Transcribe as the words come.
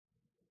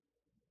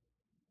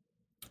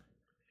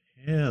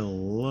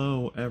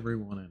Hello,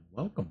 everyone, and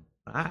welcome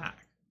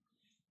back.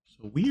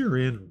 So we are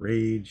in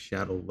Raid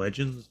Shadow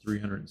Legends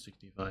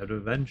 365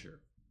 Adventure,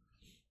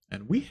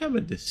 and we have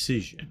a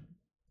decision.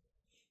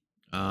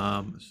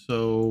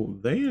 So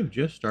they have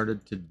just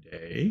started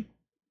today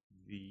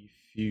the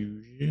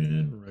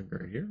fusion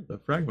right here, the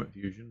fragment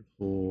fusion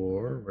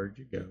for where'd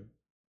you go?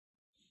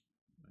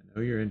 I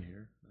know you're in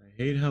here. I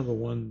hate how the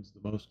ones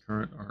the most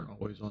current aren't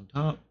always on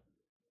top.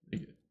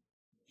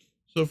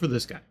 So for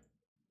this guy.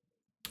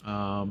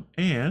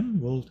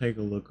 And we'll take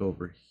a look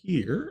over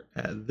here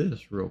at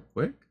this real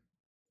quick.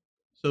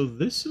 So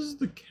this is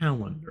the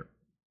calendar.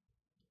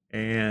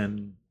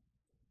 And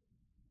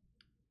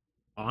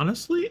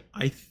honestly,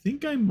 I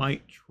think I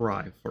might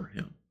try for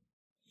him.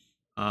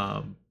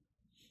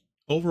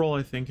 Overall,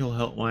 I think he'll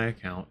help my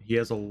account. He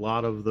has a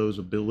lot of those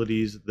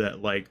abilities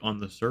that, like, on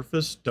the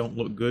surface don't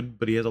look good,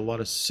 but he has a lot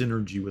of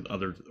synergy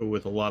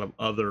with a lot of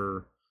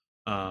other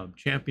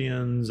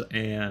champions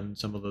and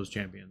some of those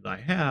champions I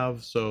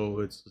have.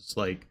 So it's just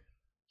like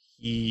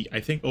I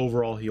think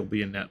overall he'll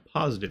be a net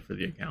positive for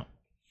the account.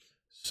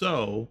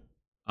 So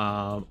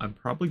I'm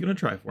probably going to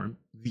try for him.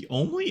 The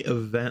only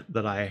event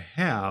that I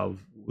have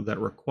that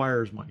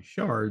requires my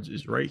shards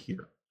is right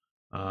here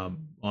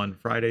on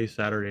Friday,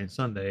 Saturday, and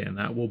Sunday, and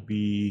that will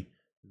be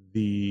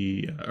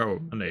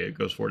Monday. It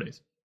goes 4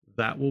 days.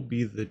 That will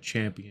be the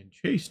Champion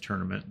Chase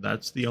tournament.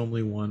 That's the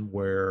only one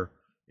where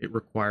it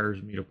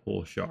requires me to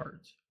pull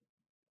shards.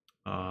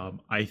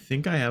 I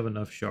think I have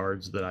enough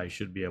shards that I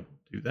should be able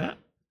to do that.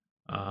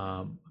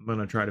 I'm going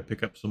to try to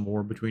pick up some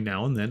more between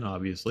now and then,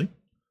 obviously.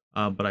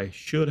 But I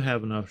should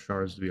have enough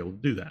shards to be able to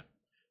do that.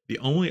 The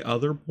only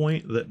other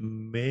point that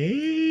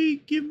may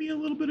give me a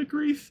little bit of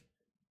grief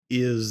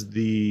is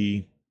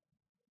the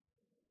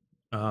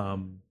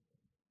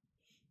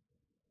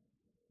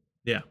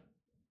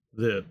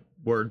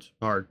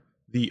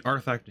the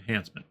artifact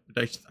enhancement.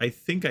 I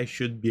think I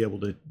should be able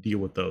to deal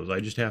with those.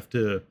 I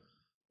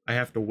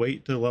have to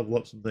wait to level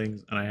up some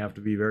things, and I have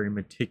to be very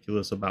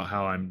meticulous about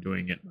how I'm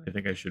doing it. I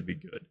think I should be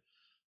good.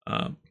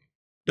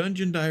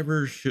 Dungeon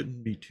divers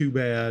shouldn't be too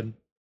bad.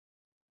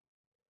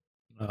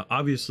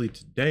 Obviously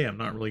today I'm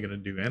not really going to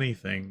do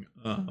anything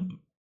on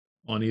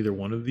either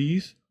one of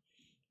these.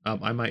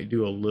 I might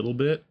do a little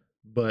bit,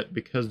 but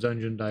because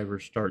Dungeon Diver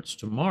starts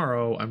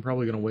tomorrow, I'm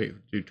probably going to wait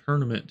to do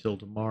tournament till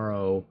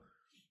tomorrow,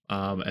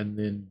 and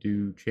then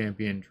do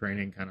champion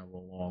training kind of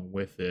along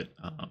with it.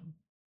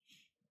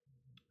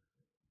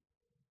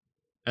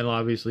 And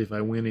obviously, if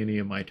I win any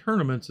of my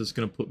tournaments, it's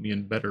going to put me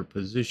in better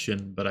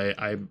position, but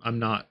I'm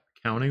not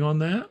counting on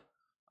that.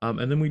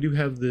 And then we do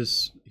have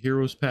this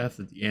Hero's Path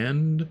at the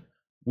end,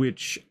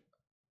 which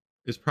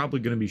is probably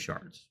going to be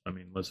shards. I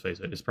mean, let's face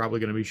it, it's probably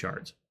going to be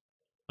shards.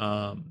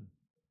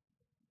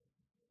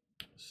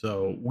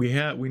 So we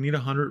need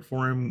 100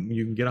 for him.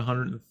 You can get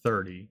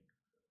 130.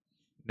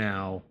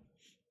 Now,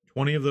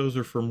 20 of those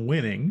are from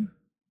winning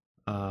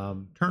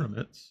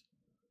tournaments.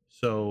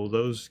 So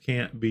those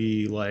can't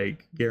be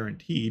like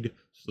guaranteed.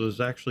 So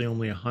there's actually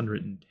only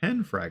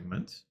 110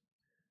 fragments.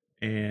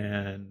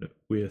 And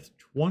with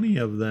 20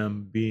 of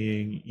them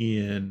being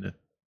in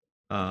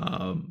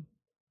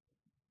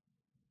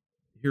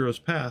Hero's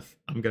Path,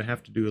 I'm going to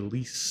have to do at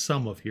least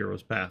some of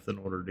Hero's Path in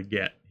order to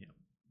get him.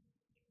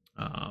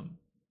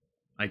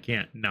 I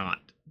can't not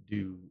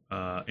do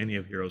any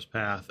of Hero's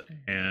Path,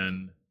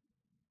 and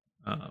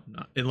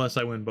not, unless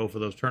I win both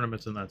of those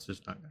tournaments, and that's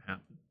just not going to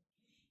happen.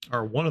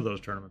 Or one of those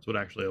tournaments would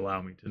actually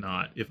allow me to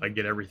not, if I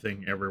get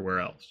everything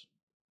everywhere else.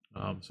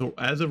 So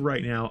as of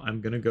right now,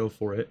 I'm going to go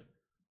for it.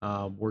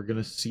 We're going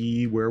to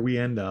see where we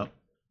end up.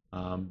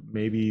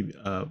 Maybe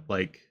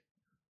like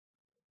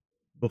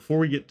before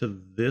we get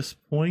to this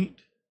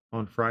point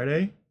on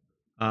Friday,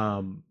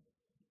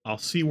 I'll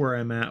see where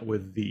I'm at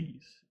with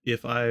these.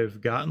 If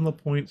I've gotten the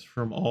points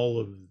from all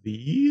of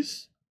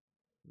these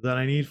that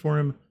I need for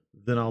him,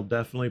 then I'll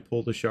definitely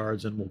pull the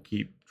shards and we'll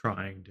keep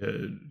trying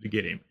to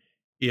get him.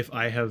 If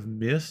I have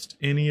missed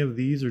any of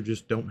these or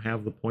just don't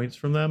have the points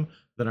from them,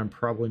 then I'm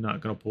probably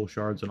not going to pull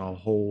shards and I'll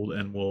hold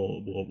and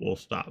we'll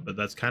stop. But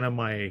that's kind of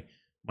my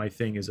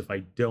thing, is if I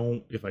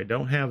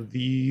don't have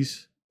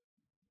these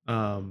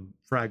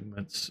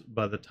fragments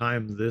by the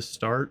time this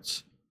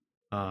starts,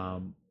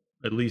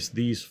 at least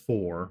these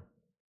 4,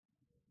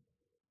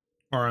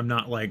 or I'm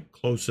not like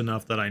close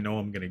enough that I know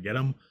I'm going to get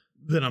them,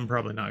 then I'm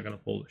probably not going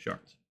to pull the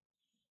shards.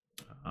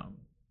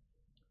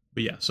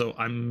 But yeah, so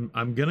I'm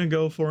gonna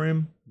go for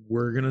him.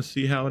 We're gonna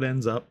see how it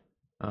ends up.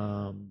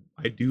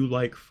 I do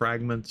like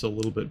fragments a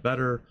little bit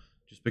better,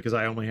 just because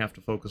I only have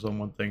to focus on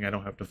one thing. I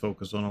don't have to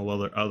focus on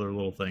other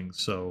little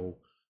things. So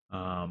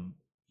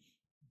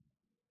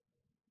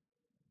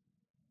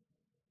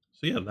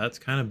yeah, that's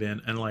kind of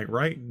been, and like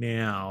right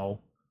now,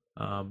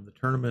 the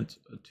tournaments,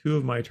 2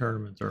 of my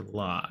tournaments are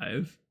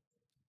live,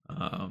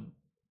 and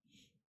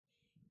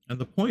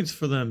the points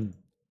for them,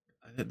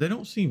 they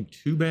don't seem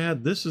too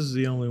bad. This is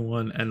the only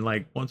one, and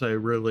like once I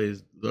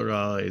realized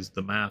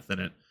the math in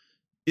it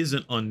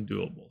isn't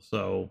undoable.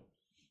 So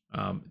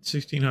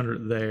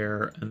 1600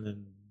 there, and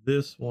then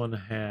this one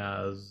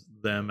has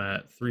them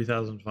at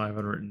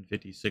 3,500 and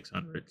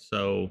 5,600.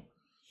 So,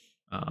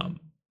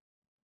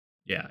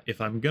 yeah,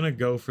 if I'm gonna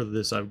go for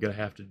this, I'm gonna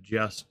have to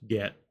just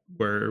get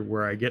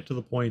where I get to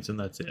the points, and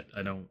that's it.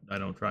 I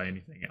don't try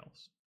anything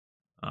else.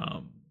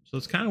 So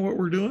it's kind of what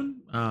we're doing.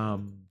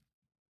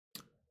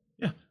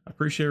 Yeah, I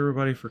appreciate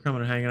everybody for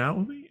coming and hanging out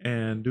with me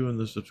and doing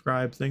the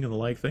subscribe thing and the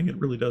like thing. It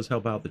really does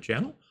help out the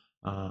channel.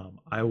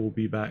 I will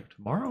be back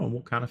tomorrow, and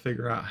we'll kind of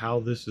figure out how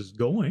this is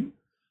going.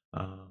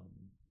 I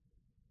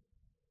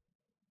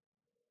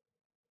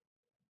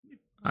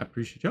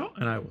appreciate y'all,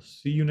 and I will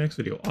see you next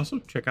video. Also,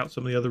 check out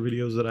some of the other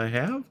videos that I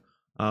have.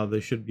 They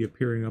should be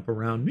appearing up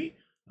around me.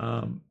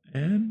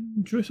 And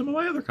enjoy some of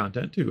my other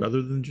content too,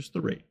 other than just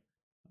the raid.